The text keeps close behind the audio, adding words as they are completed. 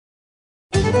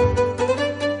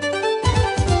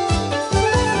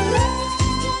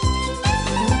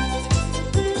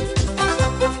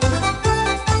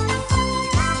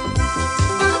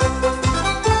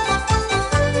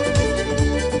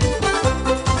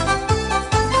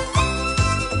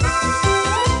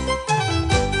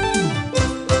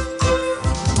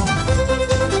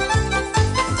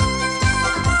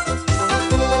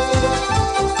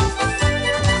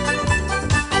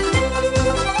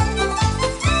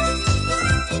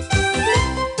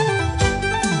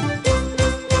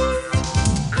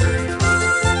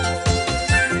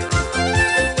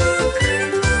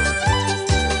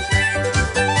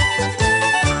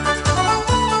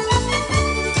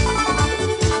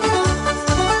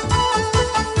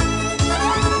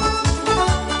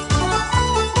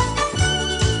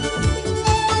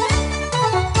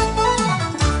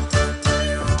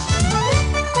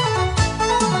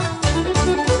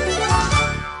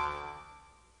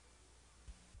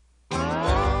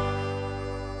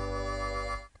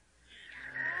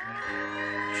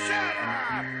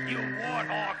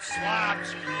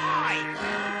slobs. Hi,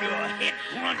 you're hit,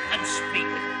 grunt, and speaking.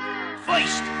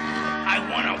 First, I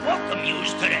want to welcome you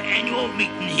to the annual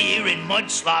meeting here in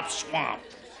Mudslop Swamp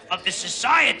of the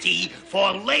Society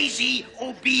for Lazy,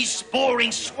 Obese,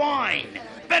 Boring Swine,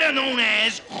 better known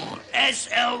as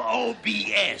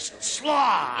SLOBS,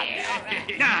 Slobs.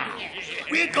 Now,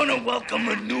 we're going to welcome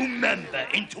a new member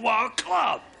into our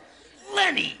club,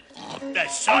 Lenny, the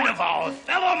son of our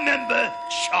fellow member,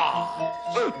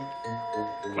 Charles.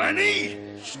 Lenny,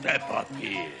 step up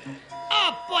here.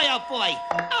 Oh, boy, oh, boy.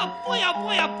 Oh, boy, oh,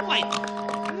 boy, oh, boy.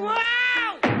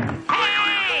 Wow!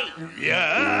 Hey!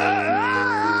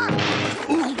 Yeah?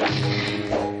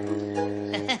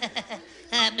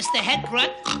 Mr. Head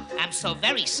Grunt, I'm so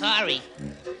very sorry.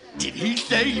 Did he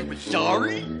say he was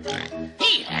sorry?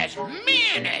 He has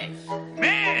manners.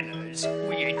 Manners?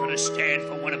 We ain't gonna stand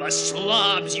for one of us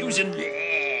slobs using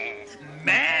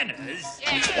manners.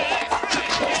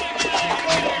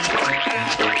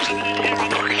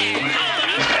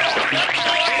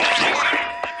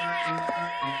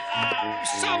 I'm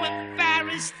so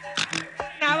embarrassed.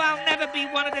 Now I'll never be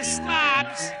one of the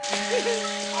slobs.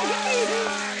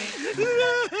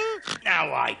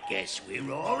 Now I guess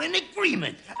we're all in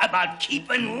agreement about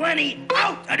keeping Lenny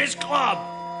out of this club.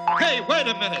 Hey, wait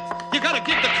a minute. You gotta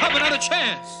give the cub another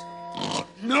chance.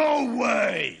 No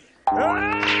way.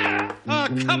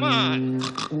 Come on.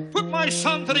 Put my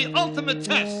son to the ultimate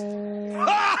test.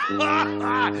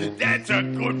 That's a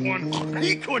good one.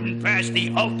 He couldn't pass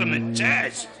the ultimate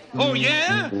test. Oh,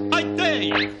 yeah? I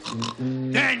dare.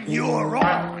 Then you're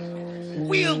on.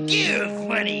 We'll give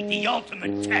Lenny the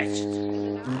ultimate test.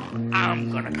 I'm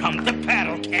gonna come to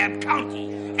Paddle Cab County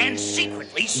and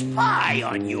secretly spy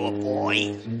on your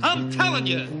boy. I'm telling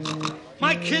you,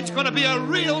 my kid's gonna be a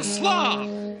real slob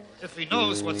if he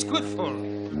knows what's good for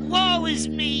him. Woe is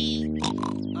me.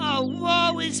 Oh,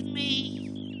 woe is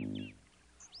me.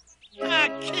 Ah,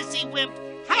 Kissy Wimp,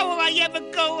 how will I ever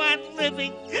go on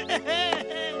living?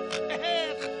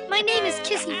 My name is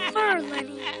Kissyfur,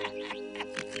 Lenny.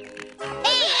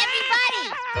 Hey, everybody!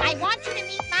 I want you to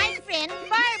meet my friend,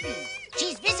 Barbie.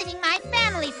 She's visiting my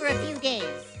family for a few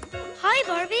days. Hi,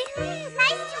 Barbie.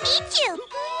 Nice to meet you.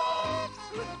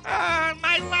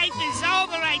 My life is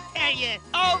over, I tell you.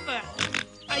 Over.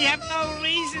 I have no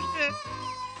reason to...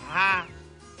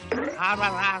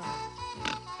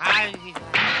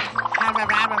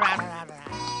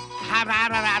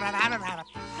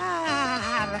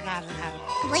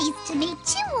 Pleased to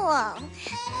meet you all.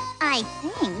 I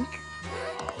think...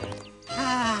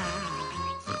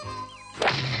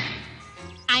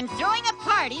 I'm throwing a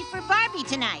party for Barbie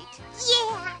tonight.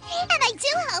 Yeah, and I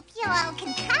do hope you all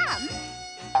can come.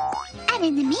 And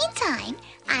in the meantime,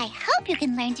 I hope you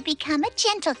can learn to become a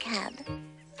gentle cub.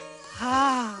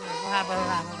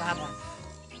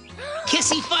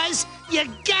 Kissy Fuzz, you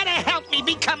gotta help me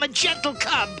become a gentle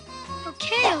cub.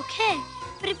 Okay.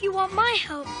 But if you want my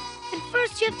help, then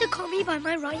first you have to call me by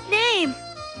my right name.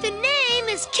 The name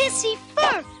is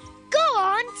Kissyfur. Go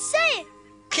on, say it.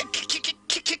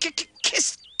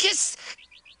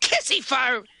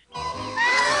 Kissyfur.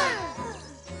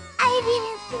 I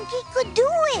didn't think he could do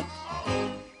it.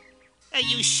 Are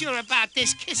you sure about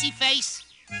this, Kissy Face?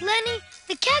 Lenny,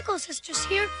 the Cackle Sisters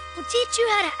here will teach you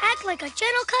how to act like a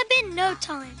gentle cub in no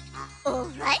time. All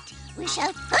right, we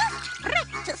shall first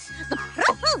practice the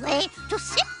proper way to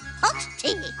sip hot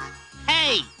tea.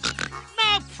 Hey,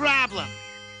 no problem.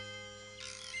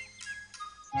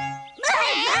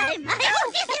 My.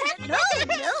 No.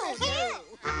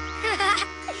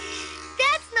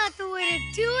 That's not the way to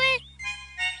do it.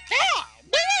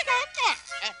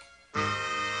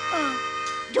 Oh,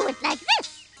 it like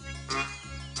this.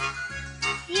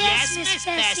 Yes, Miss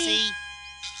Bessie.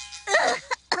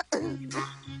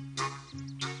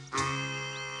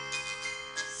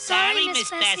 Sorry, Miss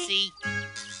Bessie.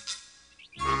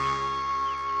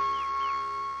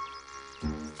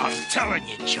 I'm telling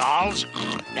you, Charles,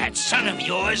 that son of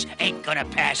yours ain't gonna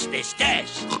pass this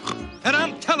test. And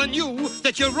I'm telling you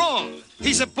that you're wrong.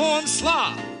 He's a born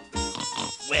slob.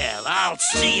 Well, I'll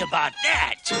see about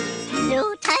that.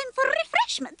 No time for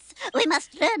refreshments. We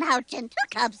must learn how gentle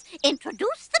cubs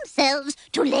introduce themselves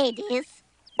to ladies.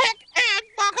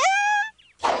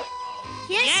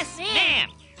 Yes, ma'am.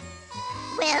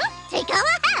 Well, take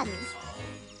our hands.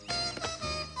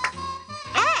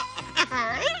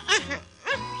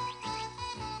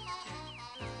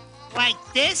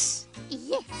 Like this?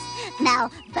 Yes. Now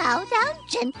bow down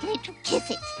gently to kiss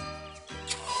it.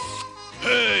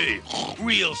 Hey,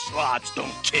 real slobs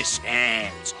don't kiss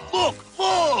hands. Look,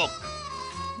 look!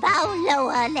 Bow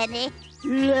lower, Lenny.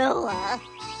 Lower.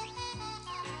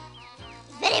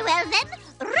 Very well, then.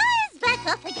 Rise back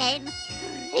up again.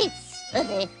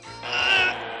 Gracefully.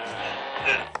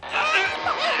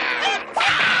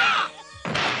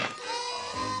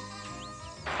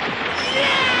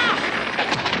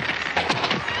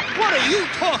 What are you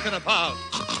talking about?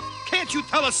 Can't you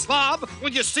tell a slob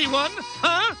when you see one,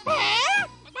 huh?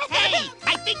 Hey,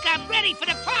 I think I'm ready for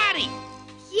the party.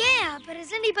 Yeah, but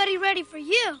is anybody ready for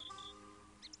you?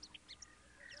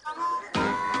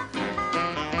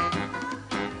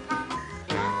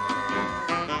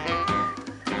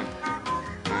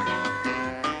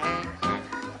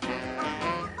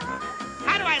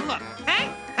 How do I look? Huh?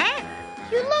 Huh?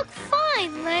 You look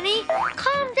fine, Lenny.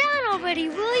 Calm down already,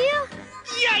 will you?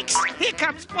 Yikes! Here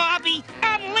comes Bobby.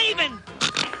 I'm leaving.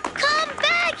 Come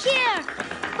back here!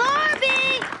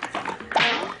 Barbie!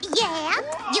 Yeah?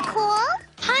 You cool?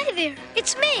 Hi there,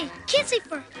 it's me,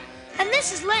 Kissyfur. And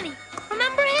this is Lenny.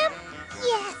 Remember him?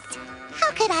 Yes.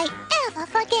 How could I ever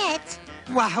forget?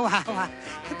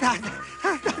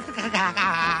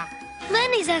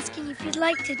 Lenny's asking if you'd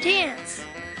like to dance.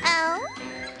 Oh?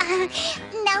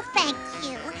 No, thank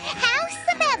you.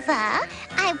 Howsoever,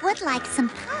 I would like some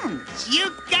punch.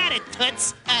 You got it,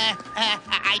 Toots.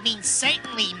 I mean,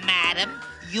 certainly, madam.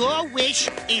 Your wish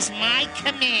is my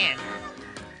command.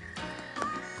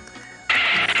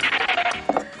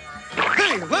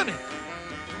 Hey, Lenny!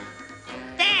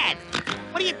 Dad,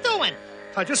 what are you doing?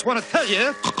 I just want to tell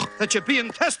you that you're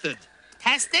being tested.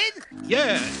 Tested?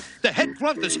 Yeah, the head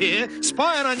grunt is here,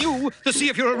 spying on you to see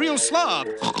if you're a real slob.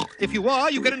 If you are,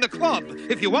 you get in the club.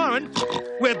 If you aren't,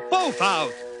 we're both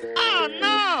out. Oh,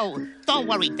 no! Don't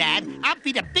worry, Dad. I'll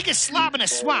be the biggest slob in the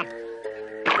swamp.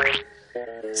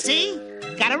 See?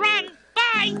 Gotta run.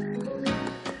 Bye!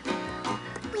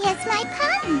 Where's my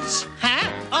punch? Huh?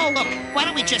 Oh, look. Why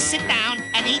don't we just sit down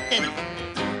and eat dinner?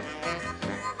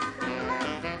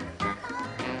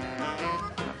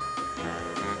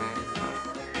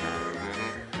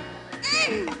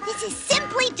 This is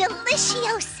simply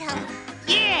delicioso.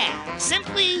 Yeah,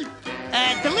 simply,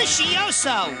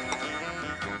 delicioso.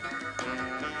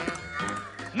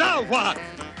 Now what?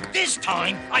 This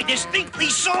time, I distinctly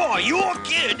saw your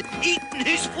kid eating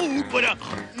his food with a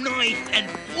knife and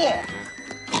fork.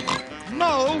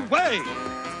 No way!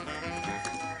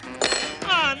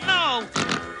 Oh, no.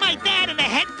 My dad and the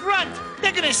head grunt.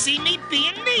 They're gonna see me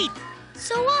being neat.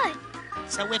 So what?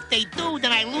 So if they do,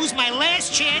 then I lose my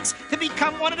last chance to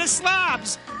become one of the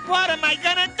slobs. What am I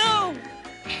gonna do?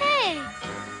 Hey,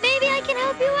 maybe I can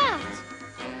help you out.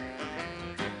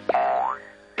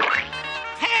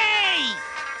 Hey!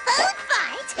 Food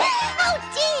fight? Oh,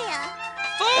 dear.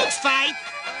 Food fight?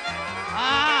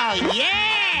 Oh,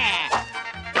 yeah!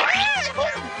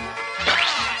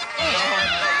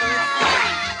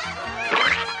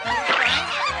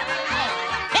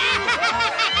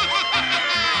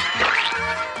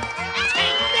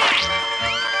 Take that!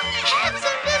 Have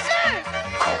some dessert!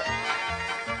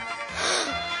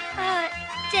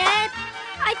 Dad,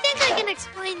 I think I can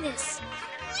explain this.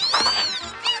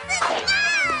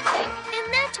 And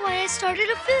that's why I started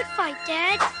a food fight,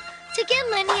 Dad. To get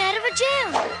Lenny out of a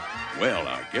jail. Well,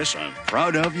 I guess I'm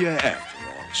proud of you after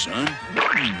all, son.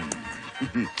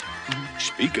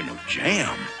 Speaking of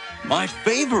jam, my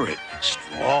favorite,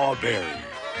 strawberry.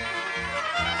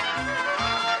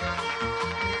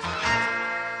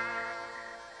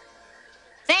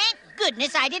 Thank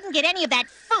goodness I didn't get any of that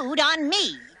food on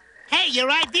me. Hey, your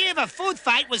idea of a food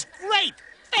fight was great.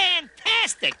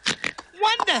 Fantastic.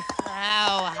 Wonderful.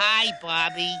 Oh, hi,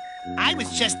 Bobby. I was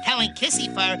just telling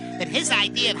Kissyfur that his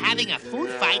idea of having a food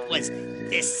fight was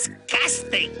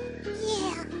disgusting.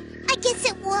 Yeah, I guess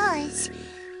it was.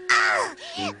 Oh,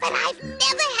 but I've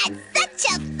never had such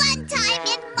a fun time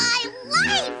in my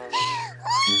life.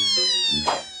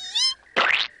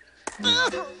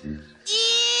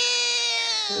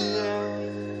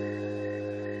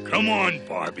 Come on,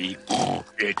 Barbie.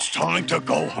 It's time to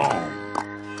go home.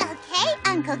 Okay,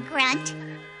 Uncle Grunt.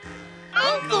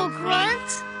 Uncle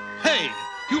Grunt? Hey,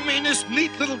 you mean this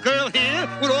neat little girl here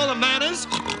with all the manners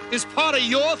is part of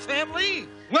your family?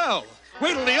 Well,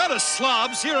 wait till the other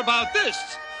slobs hear about this.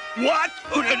 What?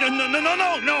 Oh,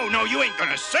 no, you ain't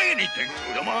gonna say anything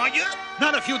to them, are you?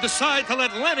 Not if you decide to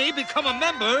let Lenny become a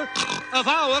member of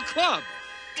our club.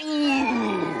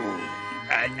 Ooh.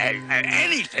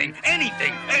 Anything.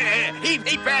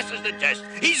 He passes the test.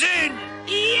 He's in.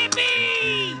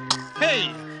 Yippee!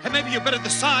 Hey, and maybe you better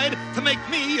decide to make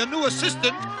me a new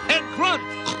assistant head grunt.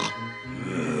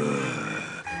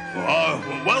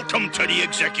 Welcome to the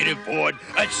executive board,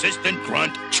 Assistant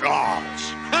Grunt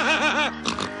Charles.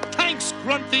 Thanks,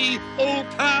 Grunty, old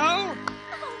pal.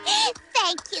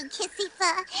 Thank you,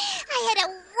 Kissyfur. I had a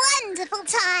wonderful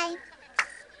time.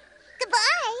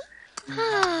 Goodbye.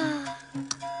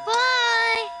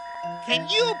 Bye. Can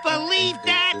you believe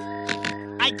that?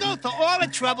 I go to all the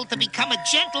trouble to become a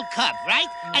gentle cub, right?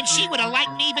 And she would have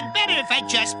liked me even better if I'd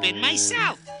just been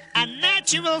myself. A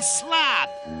natural slob.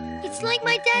 It's like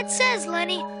my dad says,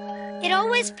 Lenny. It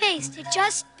always pays to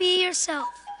just be yourself.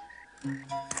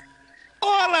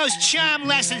 All those charm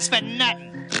lessons for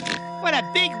nothing. What a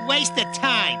big waste of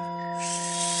time.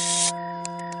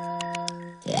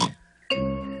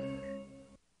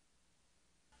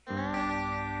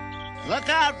 Look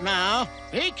out now.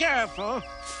 Be careful.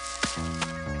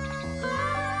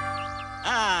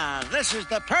 Ah, this is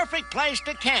the perfect place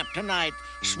to camp tonight,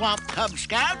 Swamp Cub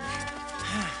Scout.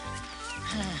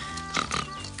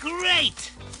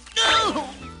 Great. No.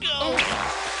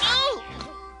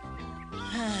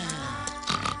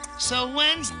 So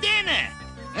when's dinner?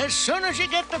 As soon as you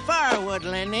get the firewood,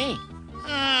 Lenny.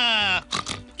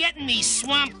 Getting these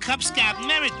Swamp Cub Scout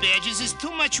merit badges is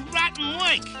too much rotten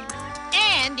work.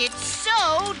 And it's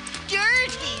so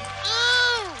dirty.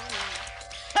 Ooh.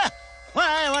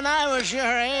 Why, when I was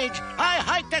your age, I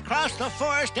hiked across the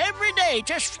forest every day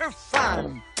just for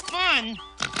fun. Fun?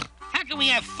 How can we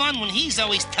have fun when he's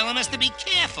always telling us to be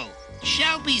careful?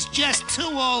 Shelby's just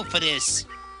too old for this.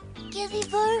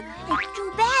 Kissyfur, it's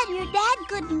too bad your dad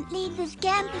couldn't lead this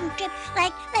camping trip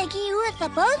like he was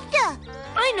supposed to.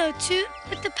 I know, too,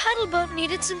 but the paddle boat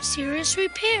needed some serious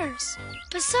repairs.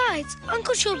 Besides,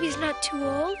 Uncle Shelby's not too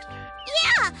old.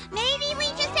 Yeah, maybe we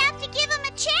just have to give him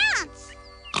a chance.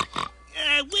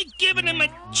 We're giving him a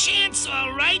chance,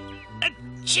 all right. A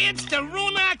chance to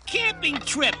ruin our camping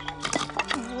trip.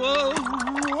 Whoa.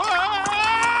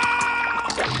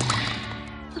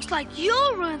 Looks like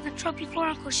you'll ruin the trip before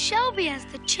Uncle Shelby has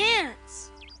the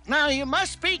chance. Now, you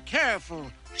must be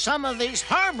careful. Some of these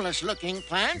harmless-looking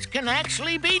plants can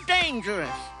actually be dangerous.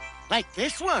 Like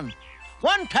this one.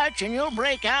 One touch and you'll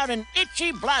break out in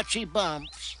itchy-blotchy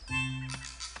bumps.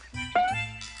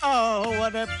 Oh,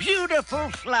 what a beautiful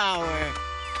flower.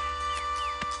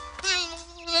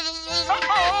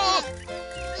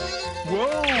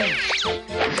 Whoa!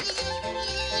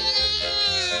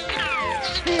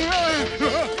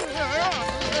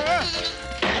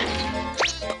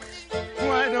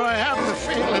 Why do I have the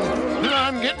feeling that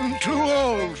I'm getting too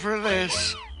old for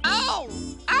this? Oh,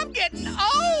 I'm getting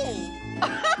old.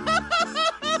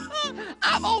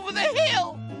 I'm over the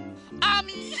hill. I'm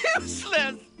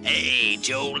useless. Hey,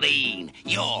 Jolene,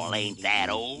 y'all ain't that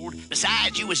old.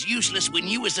 Besides, you was useless when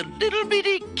you was a little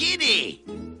bitty kitty.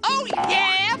 Oh,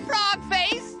 yeah, frog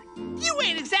face. You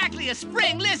ain't exactly a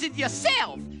spring lizard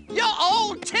yourself. You're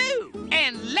old, too,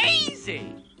 and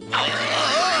lazy.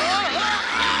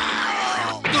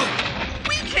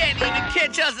 We can't even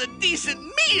catch us a decent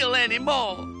meal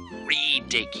anymore.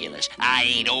 Ridiculous. I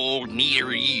ain't old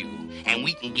near you, and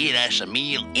we can get us a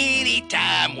meal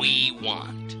anytime we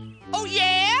want. Oh,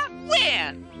 yeah?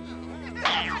 When?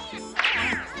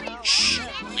 Shh,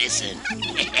 listen.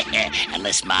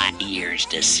 Unless my ears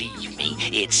deceive me,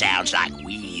 it sounds like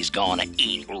we's gonna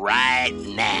eat right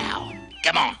now.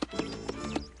 Come on.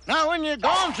 Now, when you're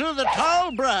going through the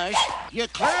tall brush, you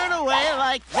clear it away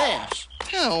like this.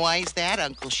 Oh, why's that,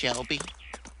 Uncle Shelby?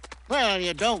 Well,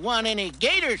 you don't want any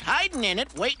gators hiding in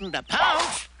it waiting to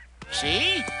pounce.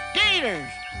 See?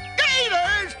 Gators!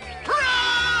 Gators!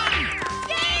 Run!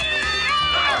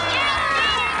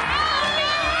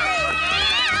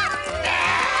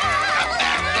 Come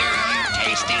back here, you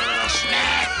tasty little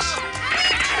snacks.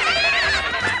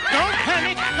 Don't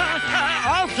panic.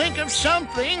 I'll think of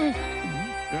something.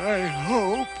 I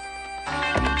hope.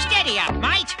 Steady up,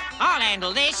 mate. I'll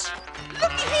handle this.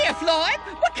 Looky here, Floyd.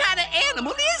 What kind of animal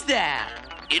that?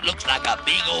 It looks like a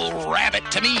big old rabbit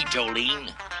to me,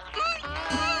 Jolene.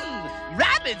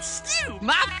 Rabbit stew,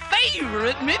 my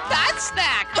favorite midnight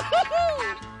snack.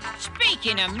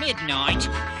 Speaking of midnight,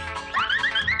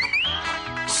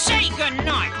 say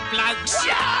goodnight, blokes.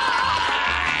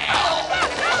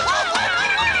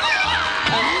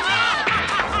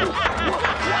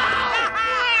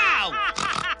 Wow!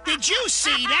 Did you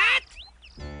see that?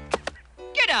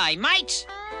 G'day, mates.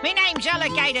 Me name's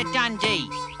Alligator Dundee.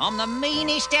 I'm the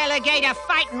meanest alligator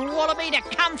fighting wallaby to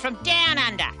come from down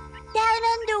under. Down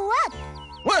under what?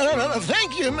 Well,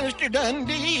 thank you, Mr.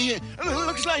 Dundee.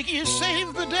 Looks like you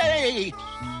saved the day.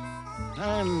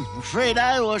 I'm afraid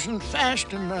I wasn't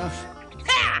fast enough.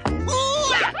 Ha!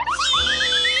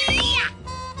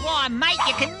 Why, mate,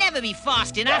 you can never be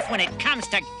fast enough when it comes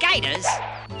to gators.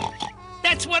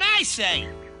 That's what I say.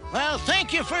 Well,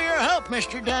 thank you for your help,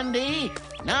 Mr. Dundee.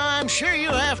 Now I'm sure you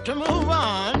have to move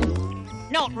on.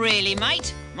 Not really,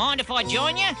 mate. Mind if I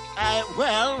join you? Oh,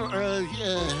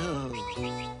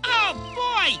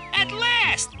 boy! At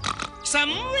last! Some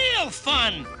real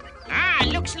fun! Ah,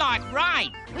 looks like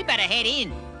rain. We better head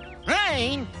in.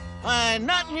 Rain? Why,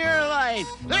 not in your life.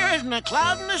 There isn't a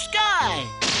cloud in the sky.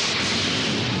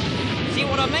 See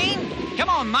what I mean? Come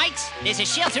on, mates. There's a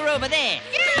shelter over there.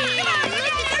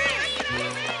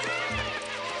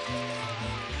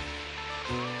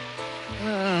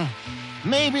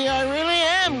 Maybe I really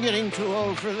am getting too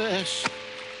old for this.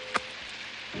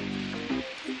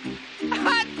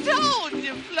 I told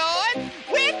you, Floyd.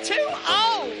 We're too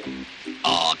old.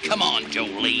 Oh, come on,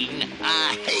 Jolene.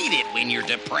 I hate it when you're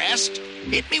depressed.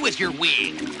 Hit me with your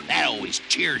wig. That always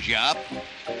cheers you up.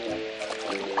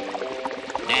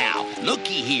 Now,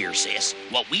 looky here, sis.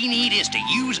 What we need is to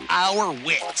use our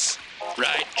wits.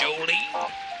 Right,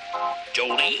 Jolene?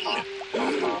 Jolene?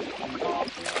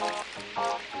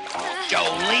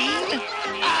 Jolene?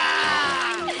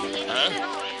 Huh?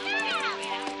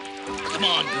 Come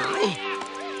on, girl.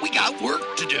 We got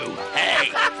work to do. Hey.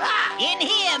 In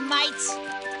here, mates.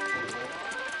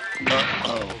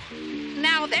 Uh-oh.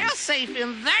 Now they're safe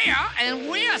in there, and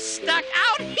we're stuck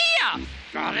out here.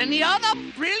 Got any other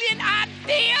brilliant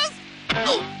ideas?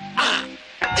 Oh, oh,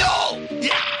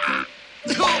 yeah.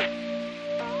 Oh.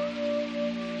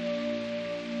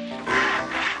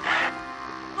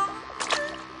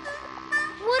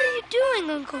 What are you doing,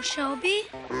 Uncle Shelby?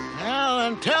 Well,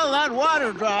 until that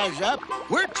water dries up,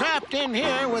 we're trapped in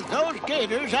here with those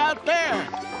gators out there.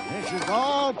 This is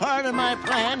all part of my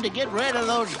plan to get rid of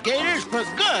those gators for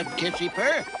good,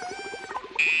 Kissyfur.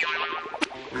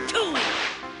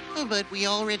 But we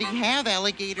already have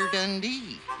Alligator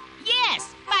Dundee.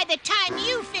 Yes, by the time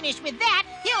you finish with that,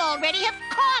 he'll already have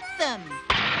caught them.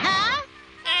 Huh?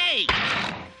 Hey!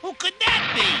 Who could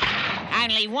that be?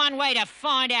 Only one way to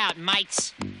find out,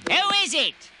 mates. Who is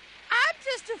it? I'm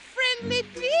just a friendly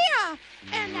deer,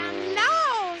 and I'm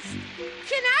lost.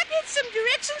 Can I get some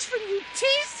directions from you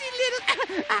tasty little,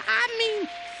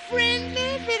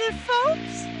 friendly little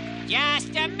folks?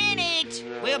 Just a minute.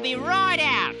 We'll be right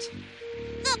out.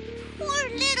 The poor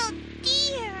little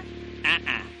deer.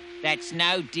 That's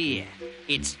no deer.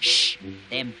 It's shh,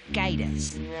 them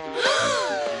gators.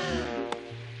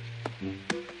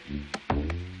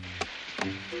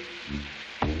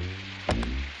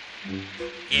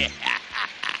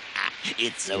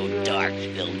 It's so dark,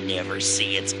 they'll never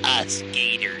see it's us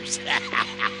gators. Look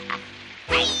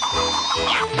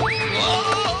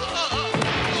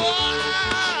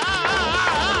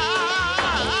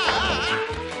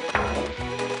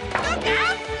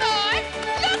out, Floyd!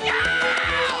 Look out!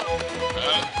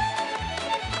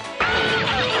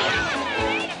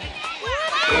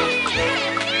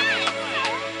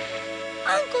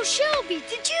 Uncle Shelby,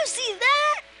 did you see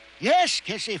that? Yes,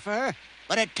 Kissyfur,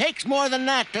 but it takes more than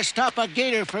that to stop a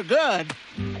gator for good.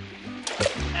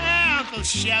 Uncle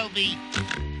Shelby,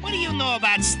 what do you know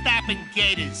about stopping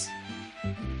gators?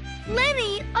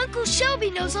 Lenny, Uncle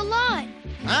Shelby knows a lot.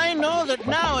 I know that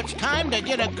now it's time to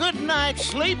get a good night's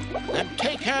sleep and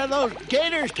take care of those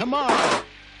gators tomorrow.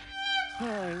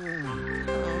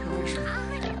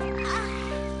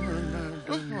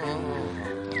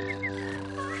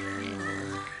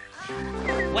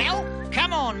 Well,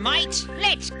 come on, mates.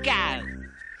 Let's go.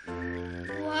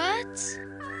 What?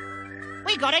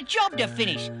 We got a job to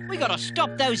finish. We got to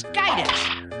stop those gators.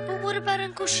 But what about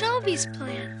Uncle Shelby's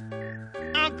plan?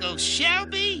 Uncle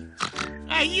Shelby?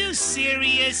 Are you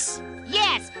serious?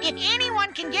 Yes, if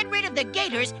anyone can get rid of the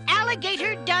gators,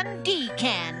 Alligator Dundee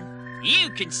can.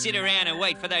 You can sit around and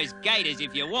wait for those gators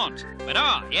if you want. But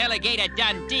I, Alligator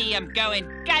Dundee, am going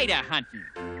gator hunting.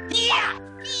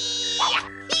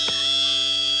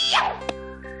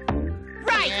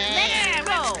 Right, let's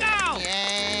go.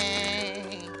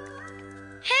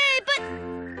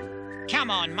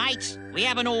 Come on, mates. We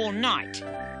haven't all night.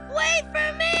 Wait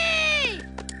for me!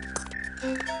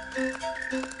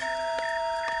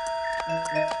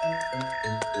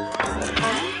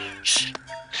 Shh.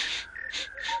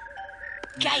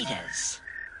 Gators.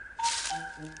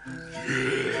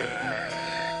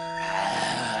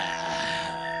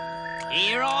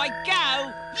 Here I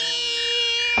go.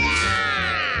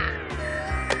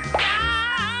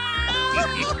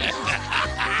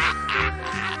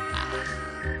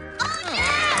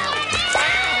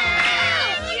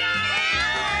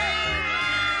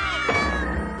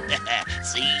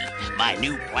 See, my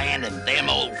new plan and them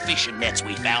old fishing nets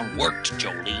we found worked,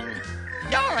 Jolene.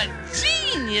 You're a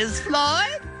genius,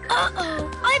 Floyd.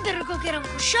 Uh-oh, I better go get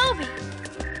Uncle Shelby.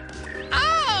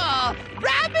 Oh,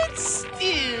 rabbit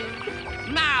stew.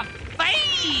 My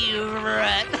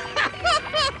favorite.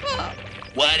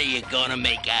 What are you gonna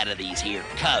make out of these here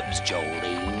cubs,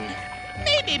 Jolene?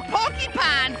 Maybe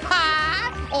porcupine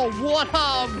pie or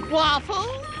warthog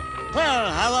waffle.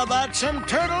 Well, how about some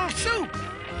turtle soup?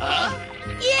 Huh?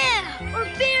 Yeah, or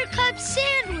bear cub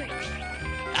sandwich.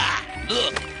 Ah,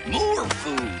 look, more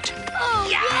food. Oh,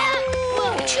 yeah?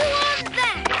 Well, chew on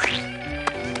that.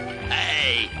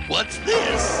 Hey, what's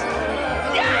this?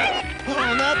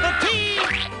 Bon appetit!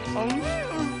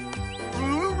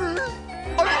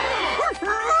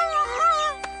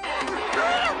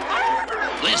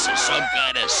 This is some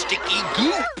kind of sticky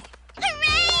goop.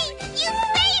 Hooray! You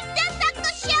saved us,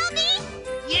 Uncle Shelby!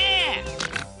 Yeah.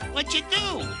 What'd you do?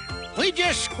 We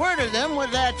just squirted them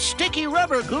with that sticky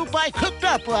rubber goop I cooked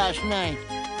up last night.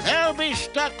 They'll be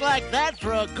stuck like that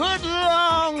for a good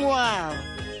long while.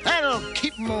 That'll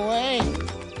keep them away.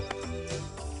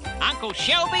 Uncle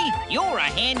Shelby, you're a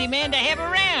handy man to have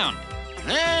around.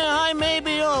 I may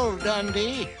be old,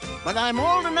 Dundee, but I'm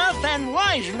old enough and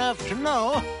wise enough to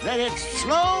know that it's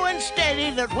slow and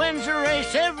steady that wins a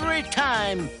race every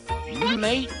time,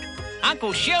 mate.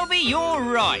 Uncle Shelby, you're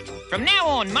right. From now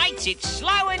on, mates, it's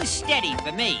slow and steady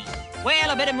for me. Well,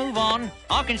 I better move on.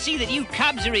 I can see that you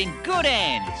cubs are in good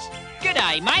hands. Good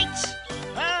day, mates.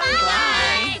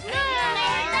 Bye-bye.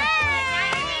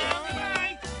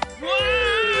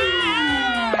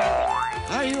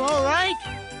 Are you all right?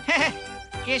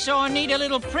 Guess I need a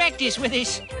little practice with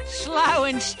this slow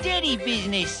and steady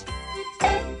business.